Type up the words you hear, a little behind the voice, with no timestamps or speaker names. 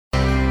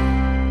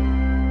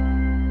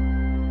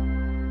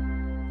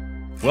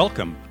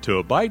Welcome to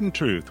Abide in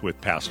Truth with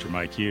Pastor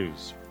Mike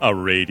Hughes, a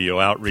radio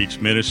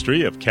outreach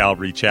ministry of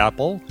Calvary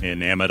Chapel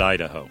in Emmett,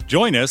 Idaho.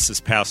 Join us as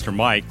Pastor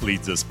Mike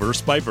leads us verse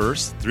by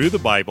verse through the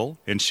Bible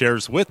and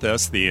shares with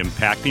us the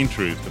impacting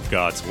truth of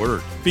God's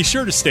Word. Be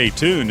sure to stay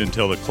tuned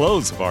until the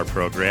close of our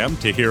program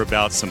to hear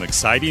about some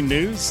exciting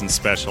news and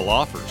special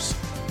offers.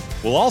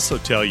 We'll also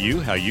tell you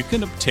how you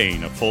can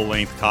obtain a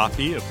full-length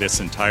copy of this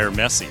entire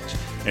message.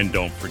 And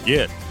don't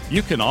forget,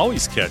 you can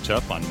always catch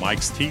up on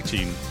Mike's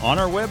teaching on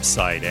our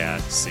website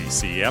at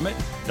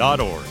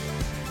ccemmett.org.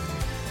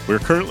 We're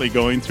currently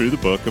going through the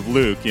book of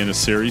Luke in a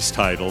series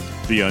titled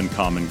The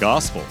Uncommon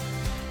Gospel.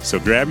 So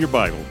grab your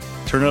Bible,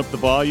 turn up the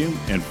volume,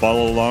 and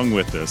follow along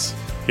with us.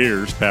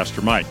 Here's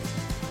Pastor Mike.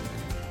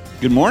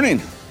 Good morning.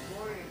 Good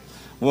morning.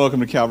 Welcome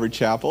to Calvary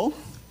Chapel.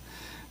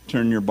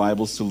 Turn your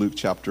Bibles to Luke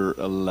chapter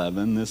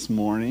 11 this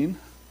morning.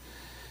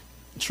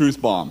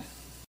 Truth bomb.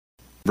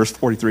 Verse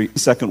 43,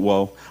 second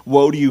woe.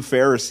 Woe to you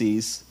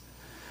Pharisees,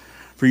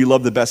 for you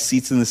love the best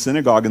seats in the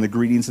synagogue and the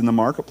greetings in the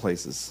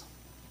marketplaces.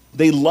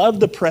 They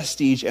love the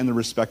prestige and the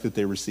respect that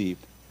they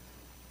received.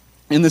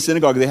 In the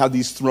synagogue, they had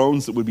these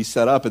thrones that would be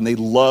set up, and they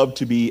loved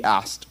to be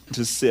asked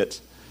to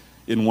sit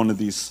in one of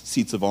these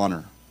seats of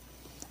honor.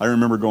 I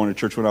remember going to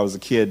church when I was a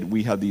kid.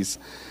 We had these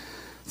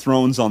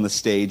thrones on the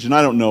stage, and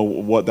I don't know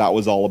what that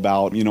was all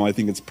about. You know, I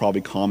think it's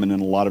probably common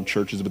in a lot of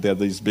churches, but they have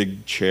these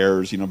big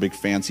chairs, big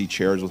fancy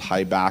chairs with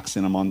high backs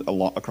in them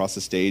across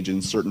the stage,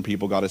 and certain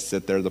people got to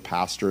sit there, the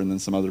pastor, and then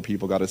some other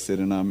people got to sit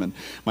in them. And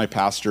my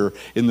pastor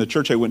in the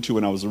church I went to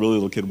when I was a really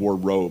little kid wore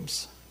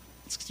robes.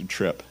 It's a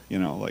trip,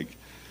 like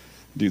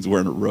dude's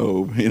wearing a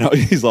robe,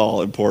 he's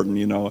all important,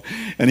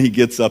 and he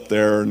gets up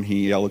there and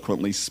he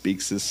eloquently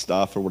speaks his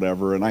stuff or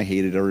whatever, and I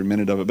hated every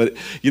minute of it. But,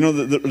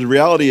 the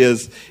reality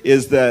is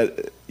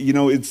that,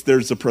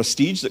 there's a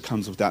prestige that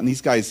comes with that, and these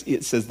guys,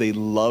 it says they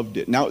loved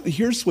it. Now,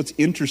 here's what's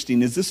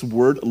interesting, is this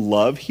word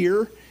love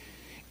here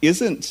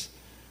isn't,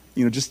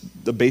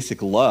 just the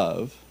basic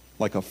love,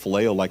 like a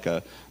phileo, like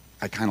a,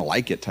 I kind of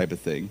like it type of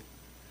thing.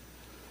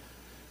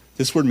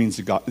 This word means,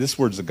 this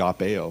word's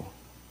agapeo.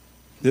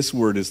 This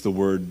word is the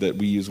word that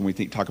we use when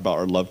we talk about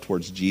our love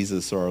towards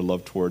Jesus or our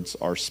love towards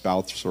our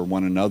spouse or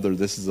one another.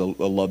 This is a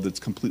love that's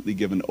completely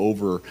given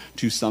over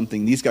to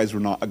something. These guys were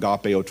not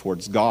agapeo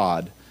towards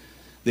God.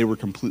 They were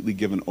completely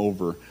given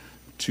over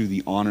to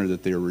the honor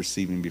that they were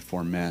receiving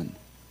before men. And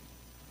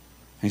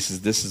he says,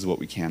 this is what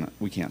we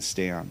can't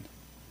stand.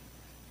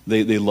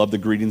 They love the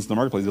greetings in the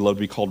marketplace. They love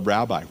to be called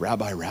rabbi,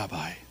 rabbi,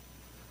 rabbi.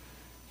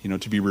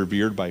 To be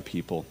revered by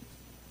people.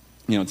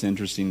 It's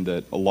interesting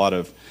that a lot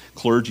of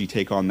clergy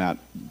take on that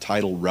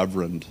title,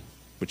 reverend,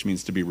 which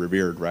means to be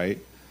revered, right?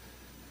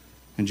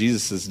 And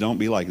Jesus says, don't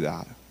be like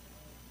that.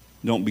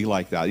 Don't be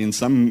like that. In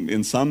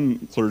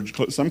some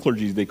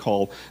clergy, they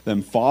call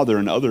them father,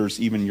 and others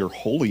even your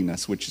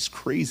holiness, which is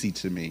crazy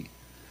to me.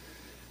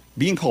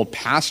 Being called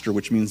pastor,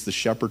 which means the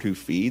shepherd who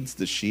feeds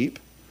the sheep,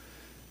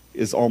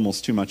 is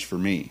almost too much for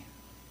me.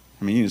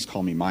 I mean, you just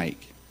call me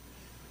Mike.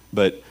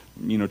 But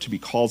to be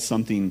called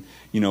something,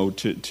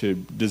 to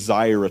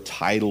desire a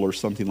title or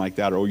something like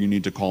that, or you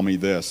need to call me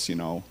this,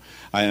 and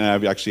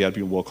I've actually had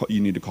people, you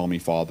need to call me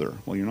father.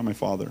 Well, you're not my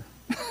father.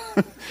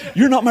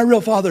 You're not my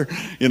real father,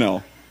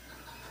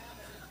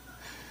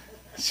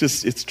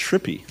 It's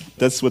trippy.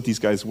 That's what these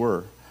guys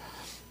were.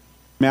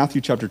 Matthew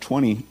chapter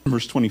 20,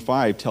 verse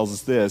 25 tells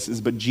us this,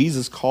 but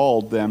Jesus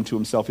called them to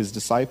himself, his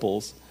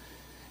disciples,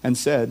 and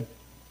said,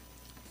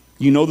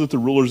 you know that the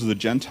rulers of the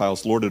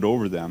Gentiles lord it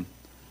over them,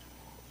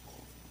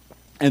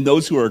 and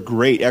those who are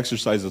great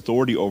exercise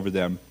authority over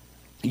them.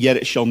 Yet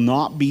it shall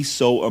not be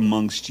so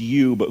amongst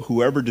you, but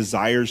whoever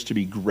desires to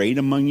be great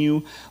among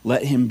you,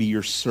 let him be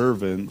your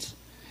servant.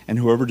 And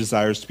whoever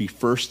desires to be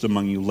first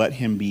among you, let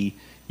him be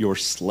your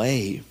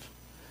slave.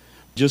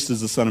 Just as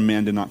the Son of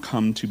Man did not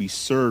come to be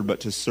served, but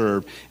to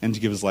serve and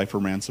to give his life a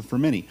ransom for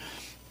many.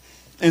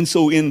 And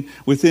so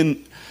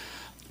within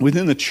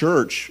the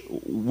church,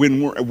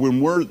 when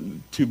we're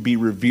to be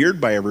revered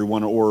by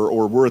everyone,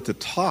 or we're at the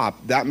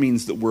top, that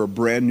means that we're a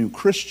brand new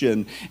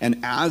Christian.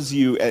 And as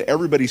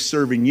everybody's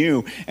serving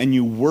you, and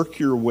you work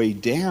your way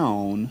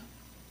down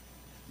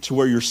to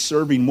where you're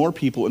serving more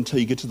people until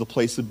you get to the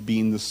place of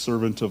being the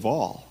servant of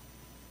all.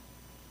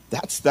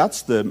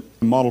 That's the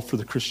model for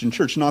the Christian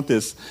church, not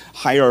this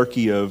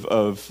hierarchy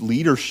of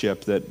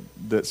leadership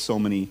that so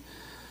many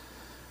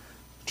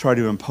try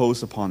to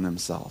impose upon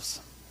themselves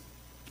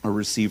or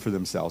receive for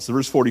themselves. So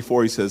verse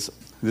 44, he says,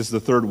 this is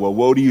the third woe.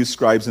 Woe to you,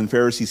 scribes and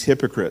Pharisees,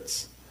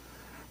 hypocrites!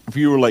 For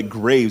you are like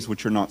graves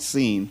which are not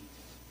seen,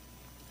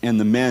 and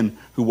the men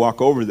who walk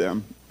over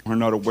them are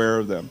not aware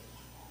of them.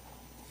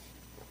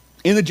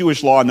 In the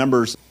Jewish law,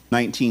 Numbers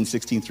 19,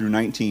 16 through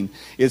 19,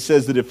 it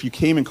says that if you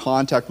came in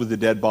contact with a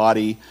dead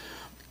body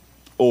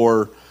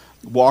or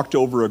walked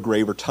over a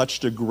grave or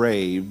touched a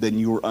grave, then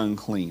you were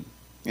unclean.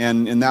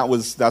 And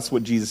that's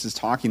what Jesus is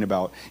talking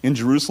about. In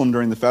Jerusalem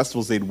during the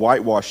festivals, they'd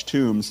whitewash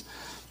tombs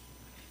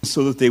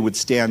so that they would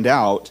stand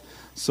out,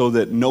 so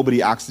that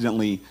nobody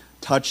accidentally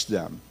touched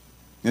them.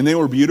 And they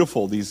were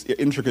beautiful, these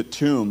intricate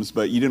tombs,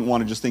 but you didn't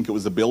want to just think it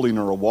was a building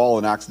or a wall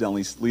and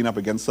accidentally lean up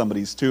against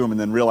somebody's tomb and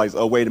then realize,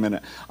 oh, wait a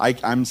minute,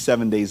 I'm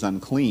 7 days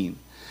unclean.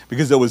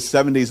 Because there was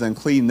 7 days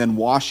unclean, then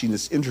washing,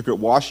 this intricate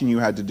washing you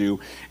had to do,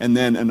 and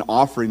then an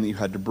offering that you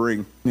had to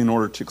bring in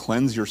order to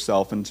cleanse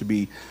yourself and to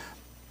be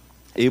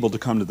able to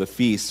come to the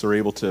feasts or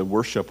able to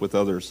worship with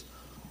others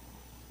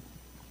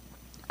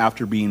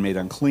after being made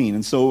unclean.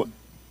 And so,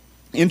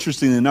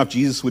 interestingly enough,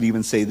 Jesus would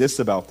even say this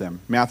about them.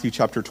 Matthew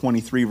chapter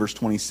 23, verse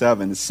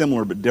 27 is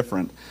similar but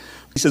different.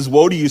 He says,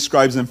 "Woe to you,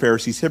 scribes and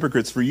Pharisees,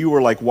 hypocrites, for you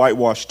are like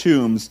whitewashed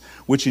tombs,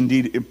 which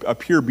indeed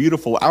appear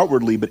beautiful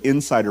outwardly, but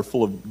inside are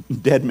full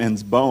of dead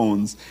men's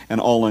bones and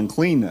all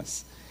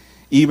uncleanness.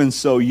 Even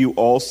so, you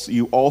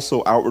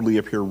also outwardly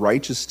appear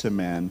righteous to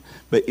men,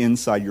 but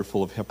inside you're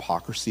full of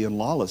hypocrisy and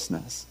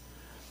lawlessness."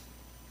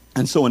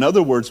 And so, in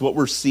other words, what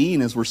we're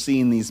seeing is we're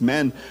seeing these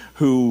men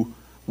who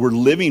were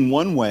living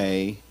one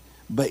way,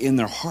 but in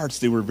their hearts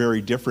they were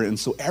very different. And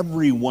so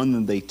everyone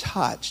that they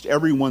touched,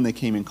 everyone they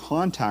came in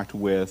contact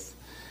with,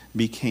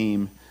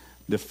 became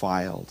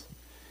defiled.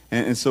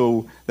 And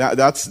so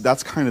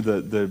that's kind of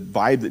the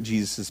vibe that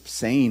Jesus is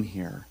saying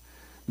here.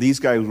 These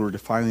guys were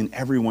defiling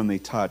everyone they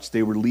touched.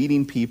 They were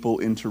leading people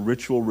into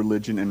ritual,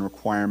 religion, and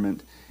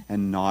requirement,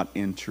 and not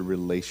into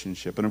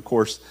relationship. And of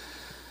course,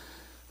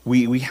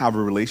 we have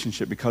a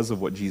relationship because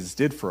of what Jesus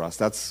did for us.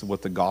 That's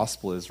what the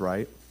gospel is,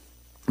 right?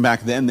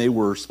 Back then, they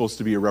were supposed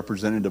to be a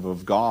representative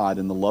of God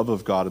and the love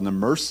of God and the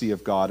mercy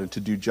of God and to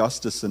do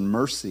justice and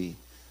mercy.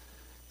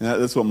 And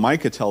that's what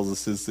Micah tells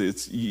us,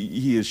 is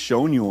he has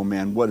shown you, O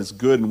man, what is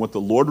good and what the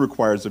Lord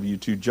requires of you,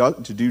 to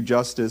do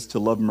justice, to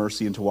love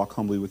mercy, and to walk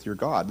humbly with your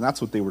God. And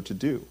that's what they were to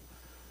do.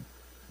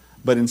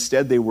 But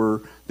instead, they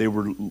were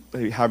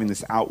having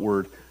this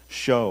outward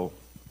show.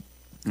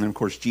 And of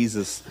course,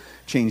 Jesus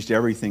changed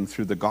everything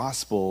through the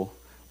gospel,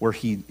 where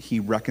he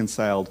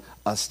reconciled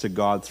us to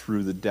God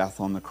through the death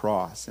on the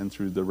cross and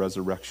through the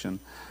resurrection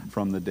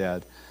from the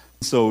dead.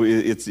 So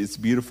it's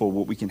beautiful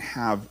what we can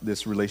have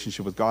this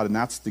relationship with God, and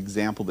that's the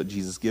example that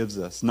Jesus gives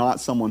us.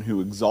 Not someone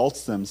who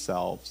exalts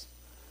themselves,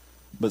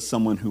 but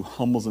someone who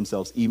humbles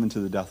themselves even to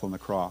the death on the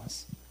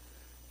cross.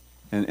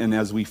 And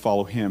as we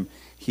follow him,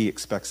 he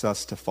expects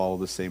us to follow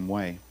the same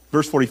way.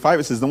 Verse 45,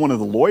 it says, "Then one of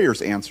the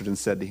lawyers answered and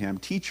said to him,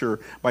 'Teacher,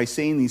 by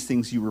saying these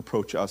things you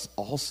reproach us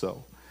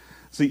also.'"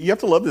 So you have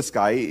to love this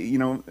guy. You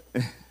know,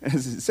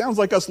 it sounds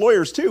like us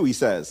lawyers too, he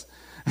says.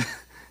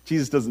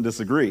 Jesus doesn't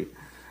disagree.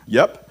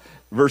 Yep.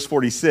 Verse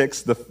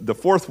 46, the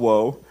fourth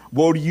woe.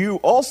 "Woe to you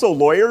also,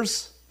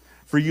 lawyers,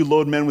 for you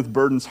load men with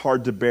burdens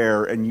hard to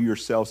bear, and you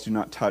yourselves do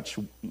not touch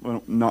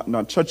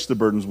the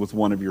burdens with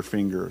one of your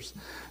fingers."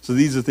 So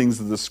these are things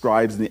that the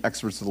scribes and the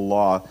experts of the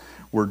law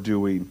were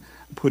doing,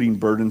 putting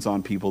burdens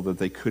on people that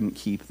they couldn't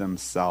keep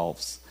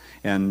themselves.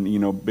 And, you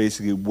know,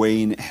 basically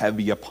weighing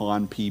heavy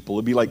upon people.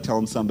 It'd be like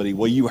telling somebody,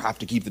 well, you have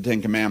to keep the 10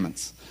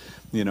 Commandments,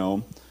 you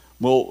know.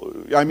 Well,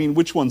 I mean,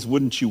 which ones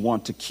wouldn't you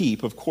want to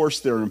keep? Of course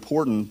they're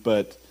important,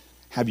 but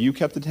have you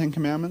kept the 10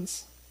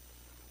 Commandments?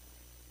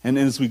 And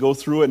as we go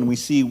through it and we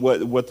see what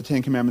the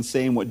 10 Commandments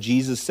say and what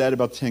Jesus said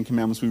about the 10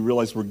 Commandments, we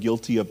realize we're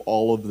guilty of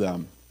all of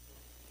them.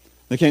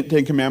 The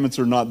 10 Commandments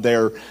are not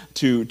there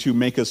to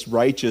make us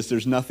righteous.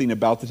 There's nothing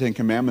about the 10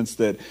 Commandments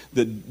that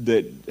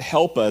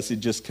help us. It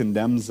just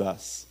condemns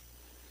us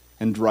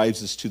and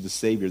drives us to the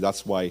Savior.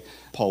 That's why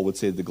Paul would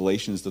say to the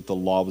Galatians that the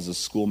law was a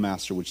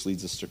schoolmaster which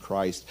leads us to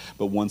Christ.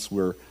 But once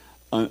we're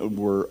at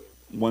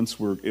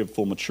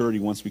full maturity,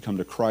 once we come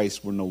to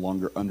Christ, we're no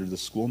longer under the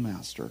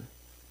schoolmaster,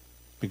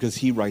 because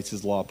he writes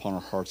his law upon our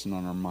hearts and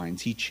on our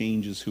minds. He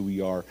changes who we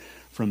are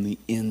from the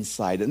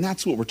inside. And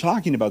that's what we're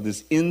talking about,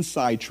 this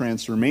inside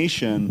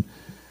transformation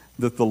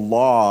that the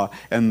law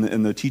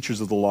and the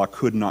teachers of the law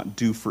could not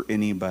do for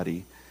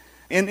anybody.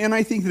 And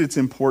I think that it's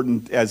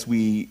important as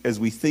we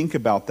think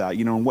about that,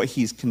 you know, and what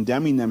he's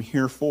condemning them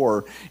here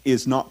for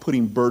is not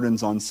putting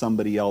burdens on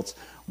somebody else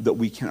that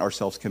we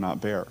ourselves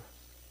cannot bear.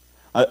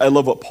 I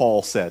love what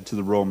Paul said to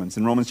the Romans.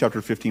 In Romans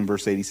chapter 15,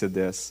 verse 8, he said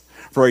this,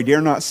 "For I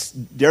dare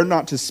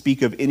not to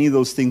speak of any of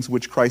those things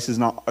which Christ has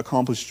not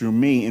accomplished through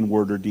me in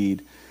word or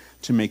deed,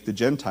 to make the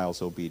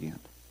Gentiles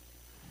obedient."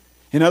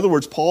 In other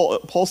words,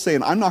 Paul's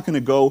saying, I'm not going to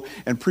go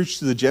and preach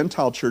to the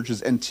Gentile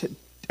churches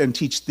and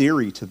teach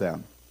theory to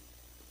them.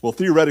 Well,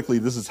 theoretically,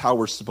 this is how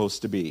we're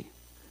supposed to be.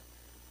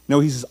 No,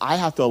 he says, I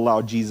have to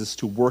allow Jesus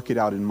to work it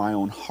out in my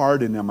own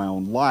heart and in my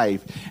own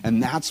life,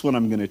 and that's what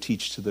I'm going to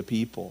teach to the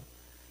people.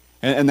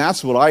 And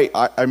that's what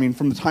I mean,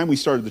 from the time we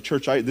started the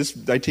church, I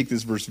take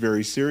this verse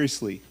very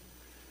seriously.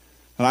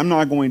 And I'm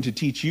not going to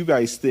teach you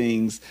guys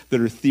things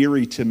that are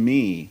theory to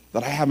me,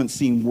 that I haven't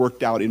seen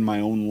worked out in my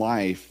own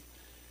life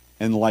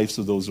and the lives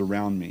of those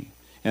around me.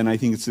 And I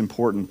think it's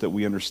important that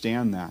we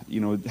understand that. You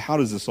know, how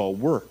does this all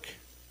work?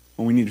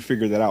 Well, we need to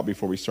figure that out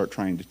before we start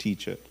trying to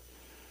teach it,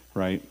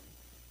 right?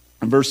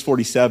 In verse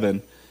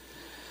 47,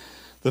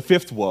 the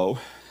fifth woe,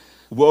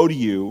 "Woe to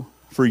you,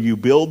 for you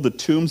build the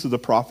tombs of the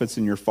prophets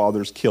and your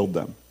fathers killed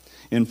them.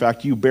 In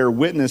fact, you bear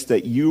witness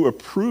that you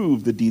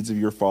approve the deeds of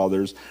your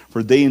fathers,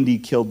 for they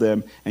indeed killed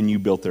them and you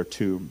built their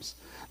tombs.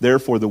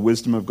 Therefore, the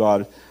wisdom of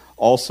God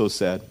also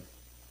said,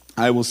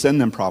 I will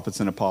send them prophets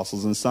and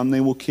apostles, and some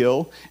they will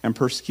kill and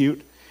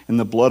persecute, and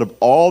the blood of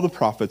all the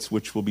prophets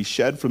which will be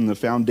shed from the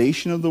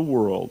foundation of the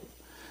world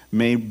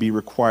may be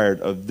required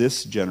of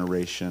this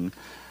generation,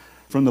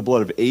 from the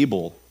blood of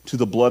Abel to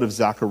the blood of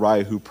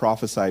Zechariah, who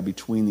prophesied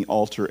between the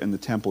altar and the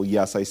temple.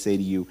 Yes, I say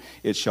to you,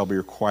 it shall be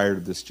required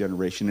of this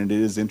generation. And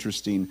it is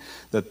interesting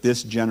that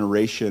this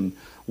generation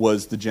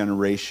was the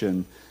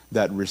generation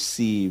that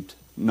received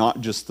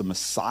not just the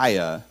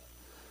Messiah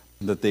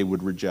that they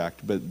would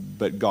reject,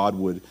 but God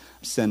would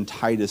send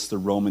Titus the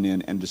Roman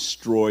in and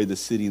destroy the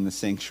city and the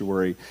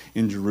sanctuary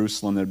in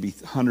Jerusalem. There'd be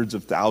hundreds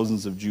of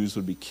thousands of Jews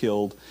would be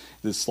killed,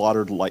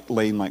 slaughtered,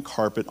 laying like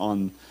carpet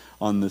on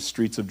the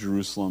streets of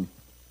Jerusalem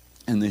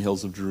and the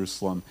hills of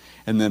Jerusalem.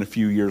 And then a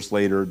few years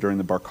later, during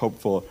the Bar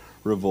Kokhba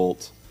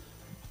revolt,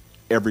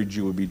 every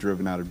Jew would be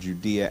driven out of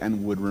Judea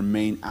and would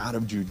remain out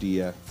of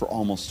Judea for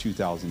almost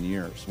 2,000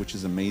 years, which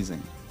is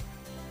amazing.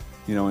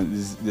 You know, and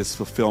this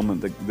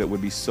fulfillment that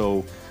would be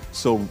so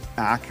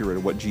accurate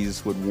of what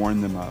Jesus would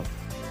warn them of.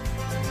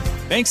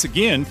 Thanks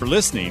again for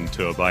listening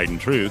to Abide in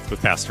Truth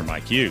with Pastor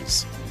Mike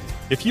Hughes.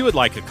 If you would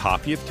like a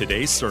copy of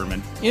today's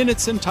sermon in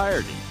its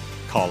entirety,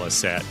 call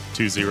us at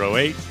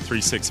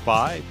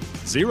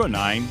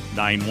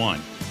 208-365-0991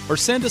 or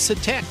send us a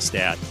text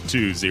at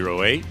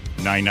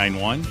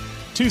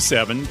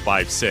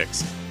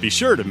 208-991-2756. Be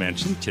sure to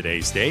mention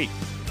today's date.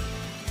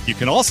 You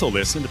can also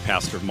listen to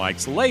Pastor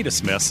Mike's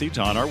latest message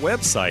on our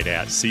website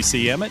at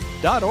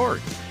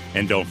ccemmett.org.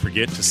 And don't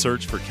forget to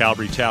search for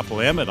Calvary Chapel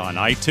Emmett on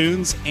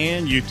iTunes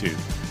and YouTube.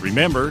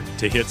 Remember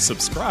to hit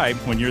subscribe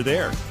when you're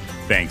there.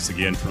 Thanks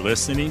again for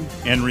listening,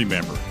 and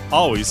remember,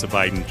 always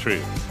abide in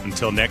truth.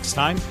 Until next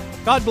time,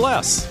 God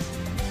bless.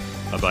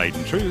 Abide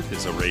in Truth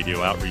is a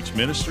radio outreach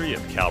ministry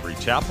of Calvary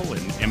Chapel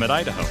in Emmett,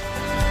 Idaho.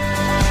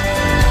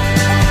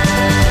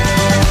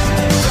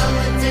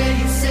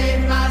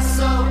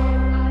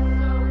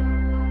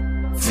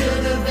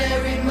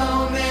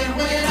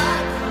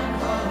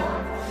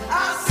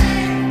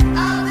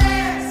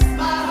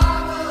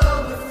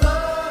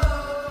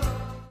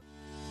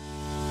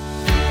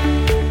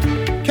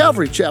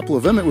 Calvary Chapel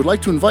of Emmett would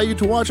like to invite you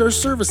to watch our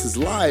services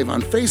live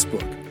on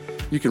Facebook.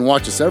 You can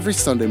watch us every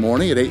Sunday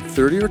morning at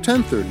 8:30 or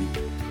 10:30.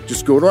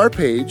 Just go to our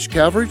page,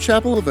 Calvary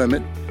Chapel of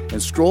Emmett,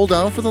 and scroll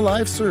down for the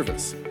live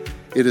service.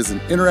 It is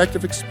an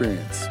interactive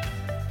experience.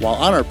 While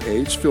on our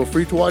page, feel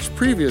free to watch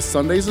previous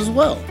Sundays as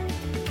well.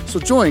 So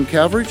join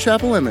Calvary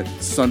Chapel Emmett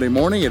Sunday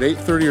morning at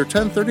 8:30 or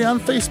 10:30 on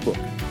Facebook.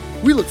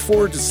 We look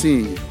forward to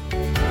seeing you.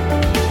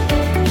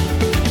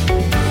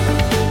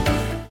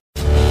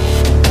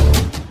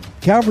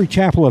 Calvary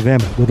Chapel of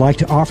Emmett would like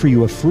to offer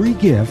you a free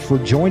gift for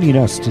joining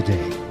us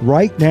today.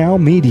 Right Now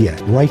Media.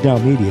 Right Now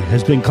Media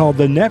has been called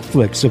the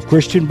Netflix of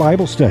Christian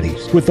Bible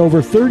studies. With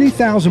over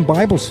 30,000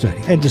 Bible study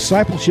and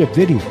discipleship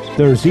videos,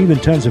 there's even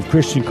tons of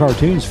Christian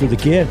cartoons for the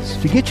kids.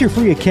 To get your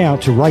free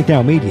account to Right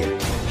Now Media,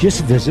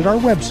 just visit our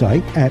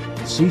website at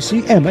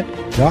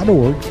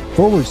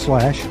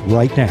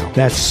ccemmett.org/rightnow.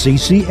 That's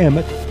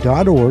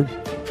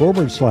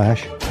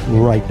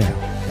ccemmett.org/rightnow.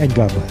 And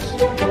God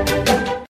bless.